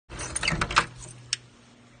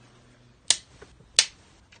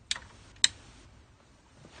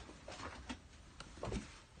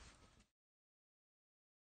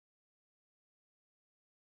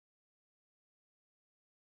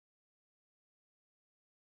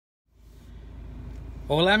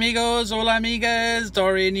Hola amigos, hola amigas,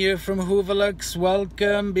 Dorian here from Hooverlux.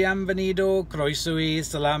 Welcome, bienvenido, croeso,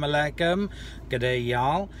 salam alaikum, g'day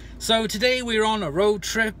y'all. So today we're on a road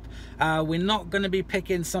trip. We're not going to be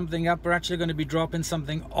picking something up, we're actually going to be dropping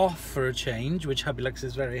something off for a change, which Hubby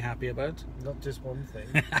is very happy about. Not just one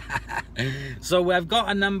thing. So we've got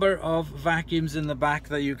a number of vacuums in the back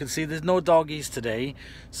that you can see. There's no doggies today.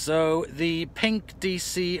 So the pink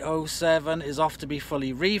DC07 is off to be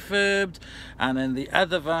fully refurbed, and then the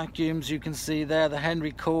other vacuums you can see there, the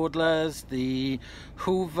Henry Cordlers, the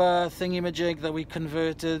Hoover thingy-majig that we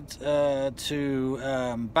converted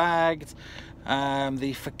to bagged,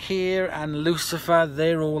 the Fakir and Lucifer,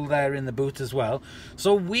 they're all there in the boot as well.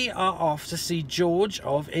 So we are off to see George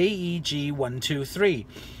of AEG123.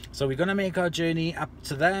 So we're going to make our journey up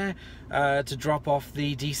to there to drop off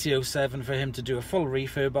the DC07 for him to do a full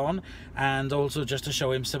refurb on, and also just to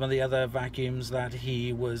show him some of the other vacuums that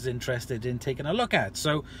he was interested in taking a look at.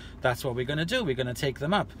 So that's what we're going to do. We're going to take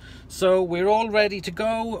them up. So we're all ready to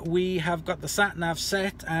go. We have got the sat-nav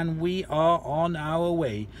set and we are on our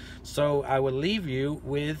way. So I will leave you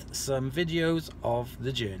with some videos of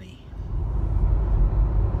the journey.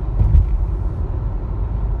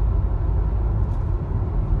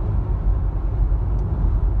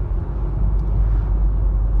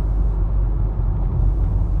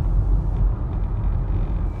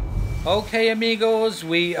 Okay amigos,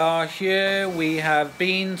 we are here. We have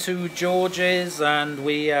been to George's and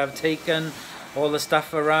we have taken all the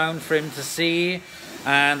stuff around for him to see,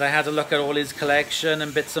 and I had a look at all his collection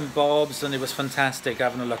and bits and bobs, and it was fantastic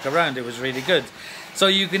having a look around. It was really good. So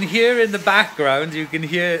you can hear in the background, you can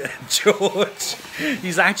hear George.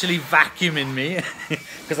 He's actually vacuuming me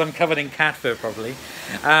because I'm covered in cat fur probably,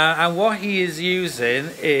 and what he is using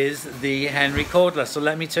is the Henry Cordler. So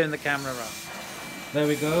let me turn the camera around. There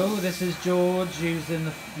we go. This is George using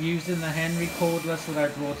the Henry Cordless that I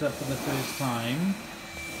brought up for the first time.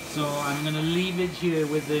 So I'm going to leave it here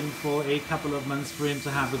with him for a couple of months for him to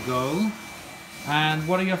have a go. And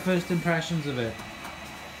what are your first impressions of it?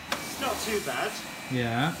 It's not too bad.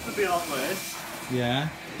 Yeah. Could be a lot worse. Yeah,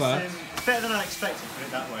 but It's better than I expected, put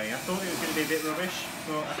it that way. I thought it was going to be a bit rubbish,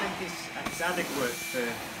 but I think it's adequate for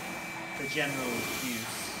general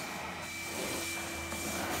use.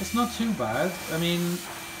 it's not too bad. I mean,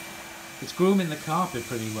 it's grooming the carpet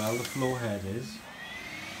pretty well. The floor head is.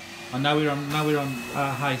 And now we're on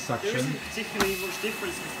high suction. There isn't particularly much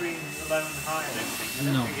difference between the low and high and everything.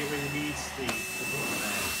 I don't think it really needs the button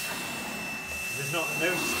there. There's not a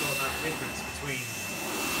noticeable amount of difference between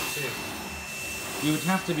the two. You would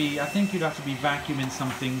have to be, I think you'd have to be vacuuming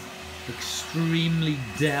something extremely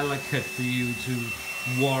delicate for you to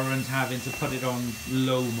warrant having to put it on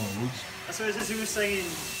low mode. I suppose, as you were saying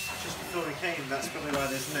just before we came, that's probably why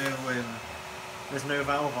there's no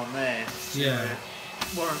valve on there. Yeah.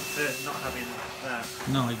 Warrant for not having that.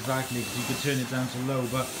 No, exactly, because you could turn it down to low.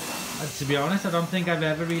 But to be honest, I don't think I've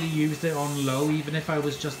ever really used it on low. Even if I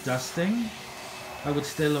was just dusting, I would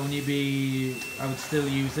still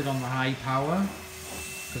use it on the high power,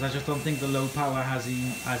 because I just don't think the low power has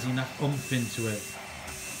enough oomph into it.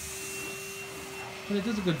 But it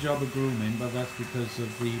does a good job of grooming, but that's because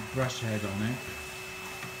of the brush head on it.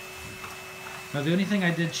 Now the only thing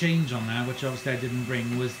I did change on that, which obviously I didn't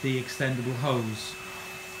bring, was the extendable hose.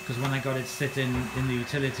 Because when I got it sitting in the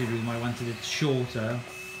utility room, I wanted it shorter,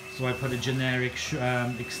 so I put a generic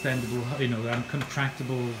extendable,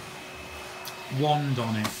 contractable wand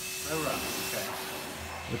on it. Oh right, okay.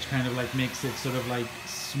 Which kind of like makes it sort of like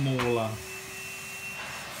smaller.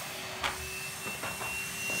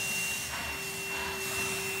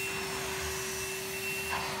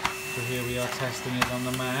 So here we are testing it on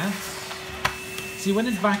the mat. See, when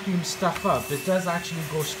it vacuums stuff up, it does actually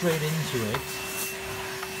go straight into it.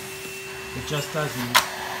 It just doesn't.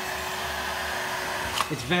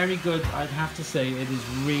 It's very good, I'd have to say, it is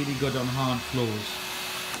really good on hard floors.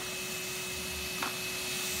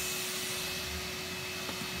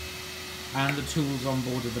 And the tools on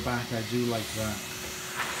board at the back, I do like that.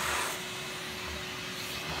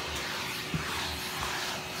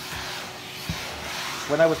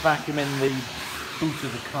 When I was vacuuming the boot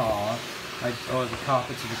of the car, or the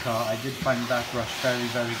carpets of the car, I did find that brush very,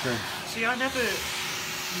 very good. See, I never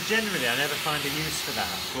find a use for that.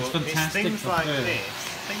 But it's fantastic things for like fur.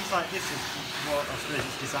 things like this is what I suppose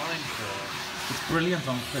it's designed for. It's brilliant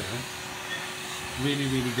on fur. Really,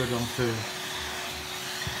 really good on fur.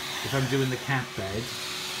 If I'm doing the cat bed,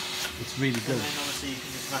 it's really good. And then obviously you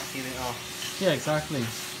can just vacuum it off. Yeah, exactly.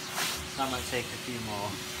 That might take a few more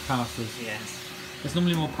Passes. Yes. It's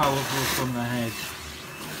normally more powerful from the head.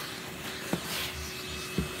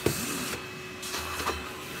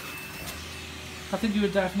 I think you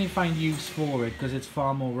would definitely find use for it because it's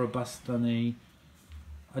far more robust than a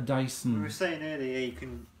Dyson. We were saying earlier, you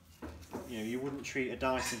can, you wouldn't treat a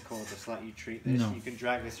Dyson cordless like you treat this. No. You can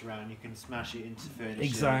drag this around, you can smash it into furniture.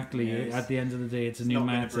 Exactly. At the end of the day, it's a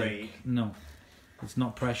pneumatic. Not gonna break. No. It's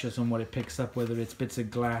not precious on what it picks up, whether it's bits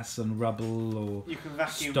of glass and rubble or you can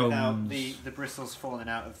vacuum stones. without the bristles falling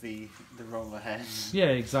out of the roller head. Yeah,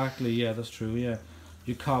 exactly. Yeah, that's true. Yeah,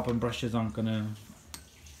 your carbon brushes aren't gonna.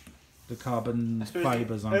 The carbon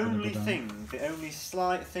fibres aren't gonna go down. The only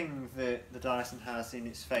slight thing that the Dyson has in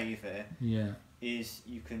its favour, is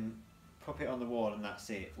you can pop it on the wall and that's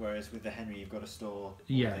it. Whereas with the Henry, you've got to store.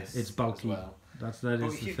 This it's bulky. as well. That is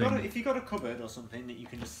the thing. If you've got a cupboard or something that you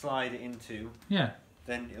can just slide it into,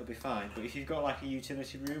 then it'll be fine. But if you've got like a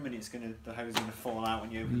utility room and the hose is gonna fall out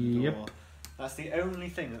when you open the door, that's the only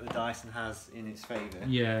thing that the Dyson has in its favour.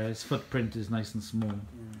 Yeah, its footprint is nice and small.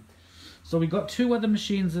 So we got two other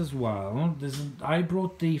machines as well. I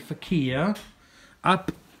brought the Fakir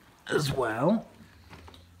up as well.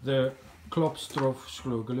 The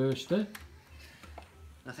Klopstrof-Schlugelöste.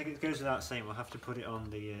 I think it goes without saying we'll have to put it on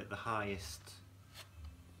the highest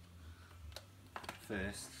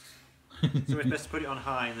first. So it's best to put it on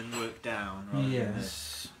high and then work down rather than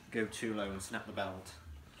go too low and snap the belt.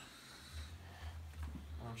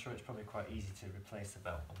 Well, I'm sure it's probably quite easy to replace the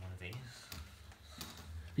belt on one of these.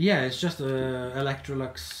 Yeah, it's just a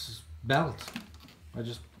Electrolux belt. I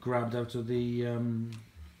just grabbed out of the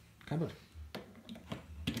cupboard.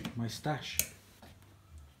 My stash.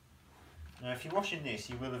 Now, if you're watching this,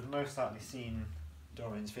 you will have most likely seen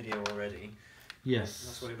Dorian's video already. Yes.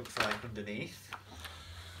 That's what it looks like underneath.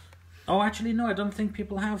 Oh, actually, no, I don't think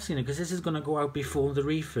people have seen it because this is going to go out before the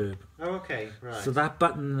refurb. Oh, okay, right. So that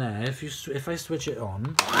button there, if I switch it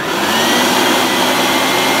on.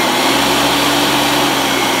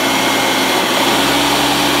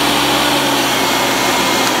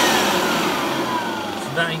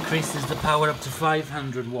 So that increases the power up to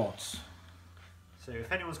 500 watts. So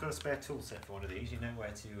if anyone's got a spare tool set for one of these, you know where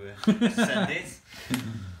to send it.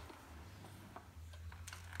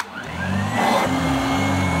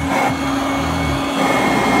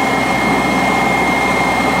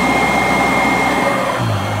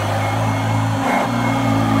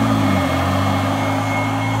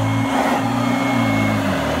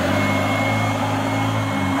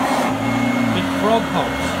 With frog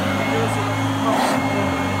hops.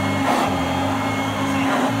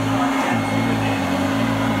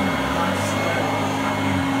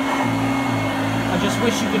 I just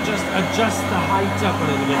wish you could just adjust the height up a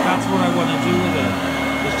little bit. That's what I want to do with it.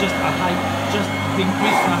 It's just a height, just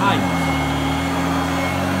increase the height.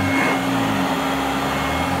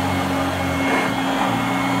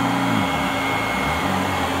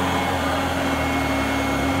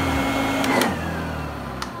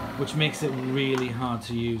 Which makes it really hard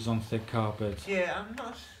to use on thick carpet. Yeah, I'm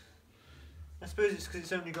not. I suppose it's because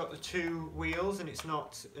it's only got the two wheels and it's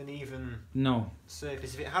not an even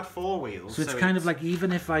surface. If it had four wheels, so it's kind of like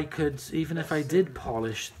even if I did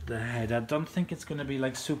polish the head, I don't think it's going to be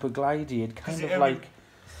like super glidey. It kind of like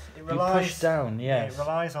it relies, push down. Yes, it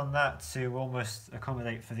relies on that to almost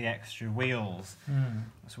accommodate for the extra wheels.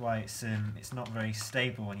 That's why it's not very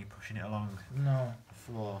stable when you're pushing it along the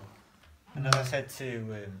floor. And as I said to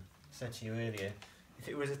you earlier, if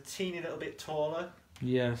it was a teeny little bit taller,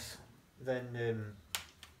 then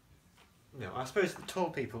I suppose the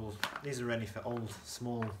tall people, these are ready for old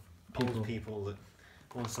people that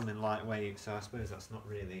want something lightweight. So I suppose that's not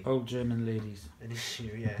really old German ladies an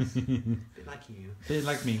issue. Yes, a bit like you, a bit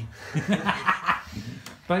like me.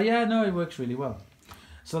 But yeah, no, it works really well.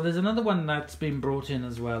 So there's another one that's been brought in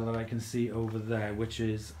as well that I can see over there, which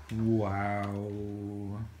is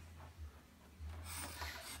wow.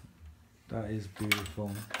 That is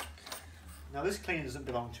beautiful. Now this cleaner doesn't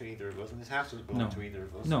belong to either of us, and this house doesn't belong to either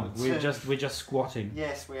of us. No, we're just squatting.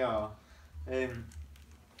 Yes, we are.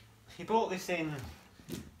 He brought this in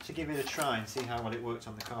to give it a try and see how well it works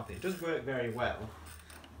on the carpet. It does work very well.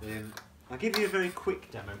 I'll give you a very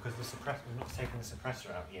quick demo because we've not taken the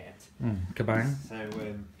suppressor out yet. Kabang. So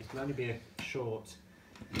it can only be a short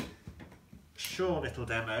little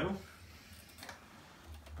demo.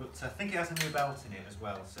 But I think it has a new belt in it as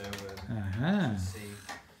well, so let's see.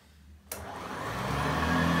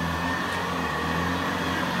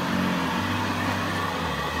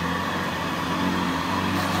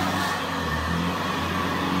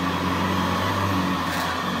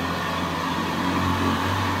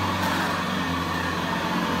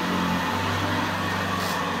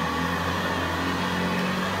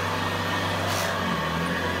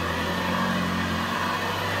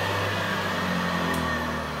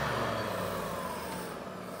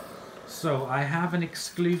 So I have an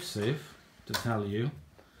exclusive to tell you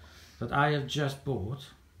that I have just bought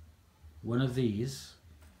one of these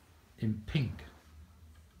in pink.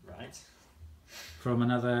 Right. From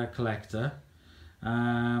another collector.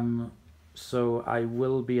 So I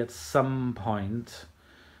will be at some point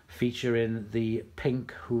featuring the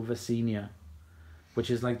pink Hoover Senior,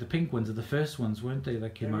 which is like the pink ones are the first ones, weren't they,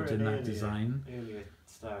 that came out in that design? Earlier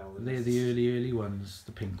style. They're the early ones,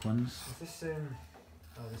 the pink ones. Is this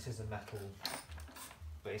oh, this is a metal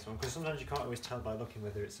based one, because sometimes you can't always tell by looking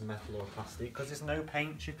whether it's a metal or plastic, because there's no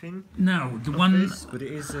paint chipping. No, the one, but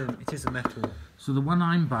it is a metal. So the one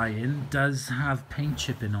I'm buying does have paint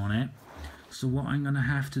chipping on it. So what I'm going to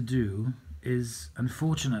have to do is,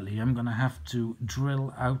 unfortunately, I'm going to have to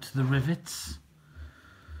drill out the rivets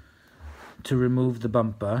to remove the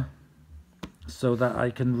bumper so that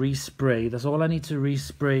I can respray. That's all I need to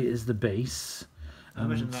respray is the base. I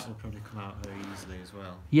imagine that will probably come out very easily as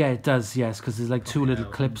well. Yeah, it does, yes, because there's like two little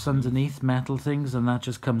clips underneath, metal things, and that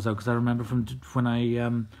just comes out. Because I remember from when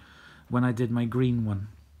I did my green one.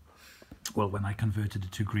 Well, when I converted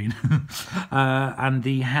it to green. And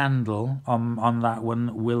the handle on that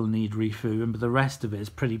one will need refurbing, but the rest of it is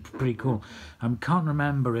pretty cool. I can't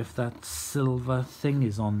remember if that silver thing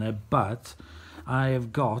is on there, but I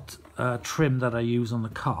have got a trim that I use on the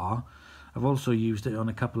car. I've also used it on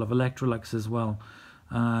a couple of Electrolux as well.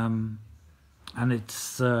 And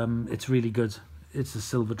it's really good. It's a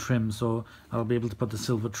silver trim, so I'll be able to put the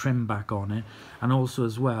silver trim back on it. And also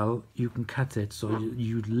as well, you can cut it, so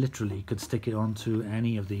you literally could stick it onto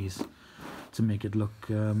any of these to make it look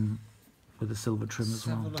with a silver trim as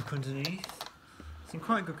well. Have a look underneath. It's in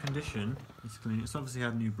quite good condition. It's clean. It's obviously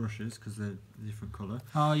had new brushes because they're a different colour.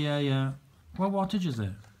 Oh yeah. What wattage is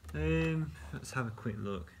it? Let's have a quick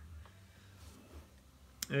look.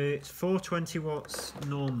 It's 420 watts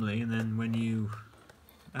normally, and then when you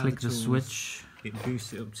click the switch, it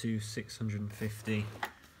boosts it up to 650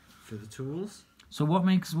 for the tools. So what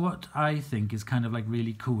I think is kind of like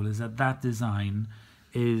really cool is that design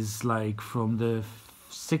is like from the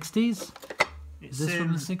 60s. Is this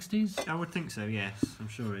from the 60s? I would think so, yes. I'm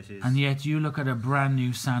sure it is. And yet you look at a brand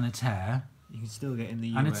new Sanitaire, you can still get in the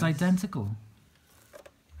US. And it's identical.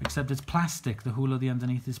 Except it's plastic. The whole of the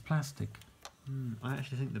underneath is plastic. I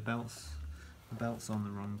actually think the belt's on the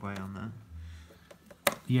wrong way on that.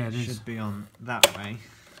 Yeah, it is. Should be on that way.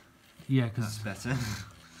 Yeah, because that's better.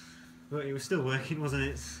 But it was still working, wasn't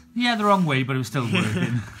it? Yeah, the wrong way, but it was still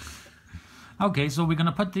working. Okay, so we're going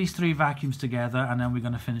to put these 3 vacuums together, and then we're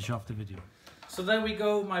going to finish off the video. So there we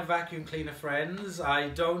go, my vacuum cleaner friends. I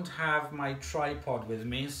don't have my tripod with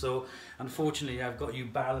me, so unfortunately I've got you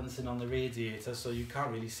balancing on the radiator, so you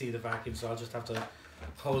can't really see the vacuum, so I'll just have to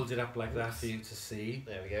hold it up like that for you to see.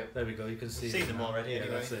 There we go. There we go, you can see them already, anyway.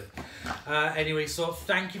 That's it. Anyway, so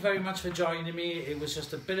thank you very much for joining me. It was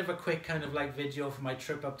just a bit of a quick kind of like video for my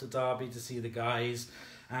trip up to Derby to see the guys,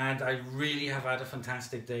 and I really have had a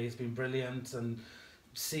fantastic day. It's been brilliant, and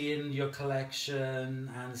seeing your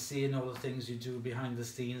collection and seeing all the things you do behind the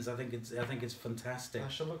scenes, I think it's fantastic. I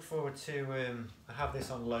shall look forward to have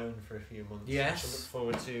this on loan for a few months. Yes. I shall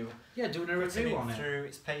look forward to doing a review on it through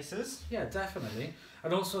its paces. Yeah, definitely.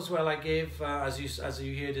 And also as well, I gave as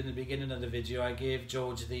you heard in the beginning of the video, I gave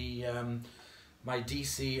George the my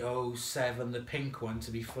DC07, the pink one,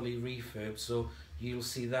 to be fully refurbed. So you'll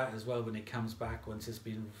see that as well when it comes back, once it's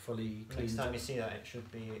been fully cleaned. Next time you see that, it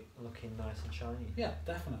should be looking nice and shiny. Yeah,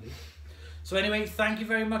 definitely. So anyway, thank you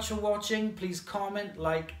very much for watching. Please comment,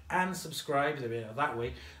 like and subscribe that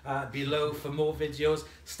way below for more videos.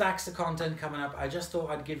 Stacks of content coming up. I just thought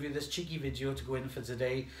I'd give you this cheeky video to go in for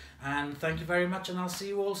today. And thank you very much, and I'll see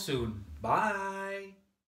you all soon. Bye.